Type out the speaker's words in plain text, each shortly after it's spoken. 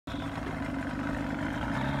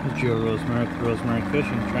It's Joe Rosemary with Rosemary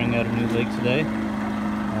Fishing, trying out a new lake today.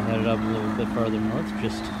 I headed up a little bit farther north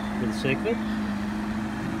just for the sake of it.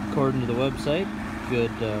 According to the website, good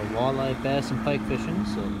walleye, bass, and pike fishing,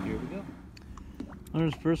 so here we go.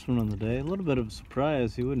 There's the first one on the day. A little bit of a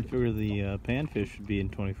surprise. You wouldn't figure the panfish would be in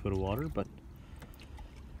 20 foot of water, but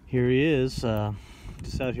here he is,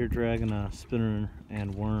 just out here dragging a spinner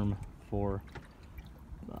and worm for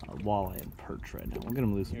walleye and perch right now. We'll get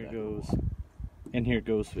him loose. Here goes. And here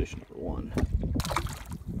goes fish number one.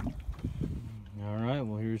 Alright,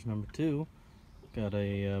 well here's number two. Got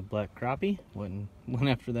a black crappie. Went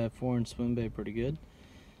after that 4-inch swim bait pretty good.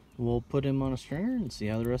 We'll put him on a stringer and see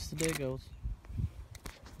how the rest of the day goes.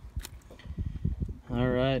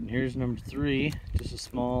 Alright, and here's number three. Just a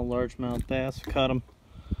small largemouth bass. Caught him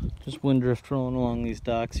just wind drift rolling along these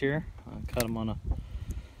docks here. I caught him on a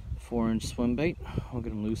 4-inch swim bait. We'll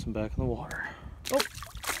get him loose and back in the water. Oh!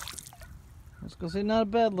 I was gonna say, not a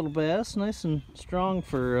bad little bass, nice and strong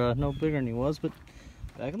for no bigger than he was, but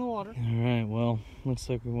back in the water. Alright, well, looks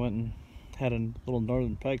like we went and had a little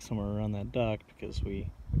northern pike somewhere around that dock because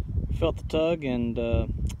we felt the tug and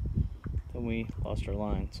then we lost our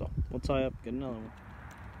line. So we'll tie up, get another one.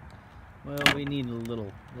 Well, we need a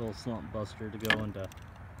little slump buster to go and to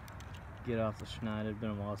get off the schneid. It'd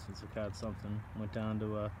been a while since I caught something. Went down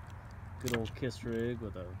to a good old kiss rig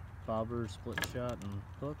with a bobber, split shot, and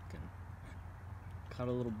hook, and caught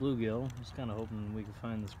a little bluegill. Just kind of hoping we could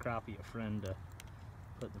find this crappie a friend to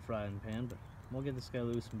put in the frying pan, but we'll get this guy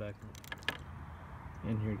loose and back.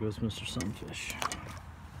 And here goes Mr. Sunfish.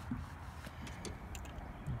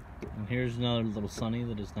 And here's another little sunny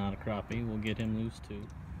that is not a crappie. We'll get him loose too.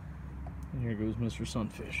 And here goes Mr.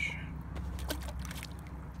 Sunfish.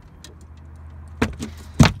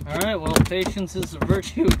 Alright, well, patience is a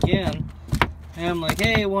virtue again. And I'm like,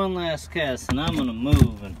 hey, one last cast and I'm gonna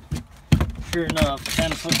move, and sure enough,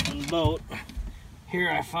 10 foot from the boat, here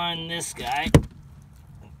I find this guy.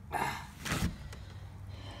 It's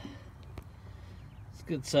a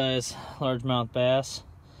good size largemouth bass,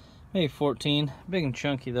 maybe 14, big and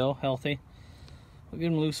chunky though, healthy. We'll get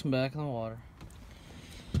him loose and back in the water.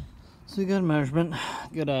 So we got a measurement,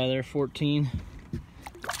 good eye there, 14.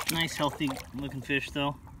 Nice healthy looking fish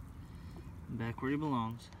though, back where he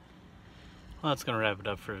belongs. Well, that's going to wrap it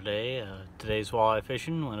up for today. Today's walleye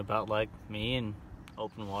fishing went about like me and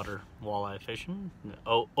open water walleye fishing.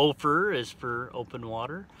 OFER is for open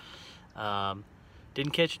water.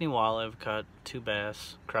 Didn't catch any walleye. I've caught 2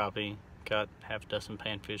 bass, crappie, got half a dozen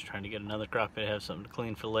panfish, trying to get another crappie to have something to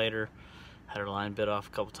clean for later. Had our line bit off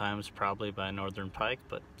a couple times, probably by a northern pike,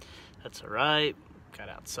 but that's alright. Got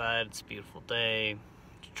outside, it's a beautiful day.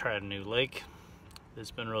 Tried a new lake. This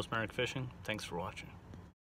has been Rosemary Fishing. Thanks for watching.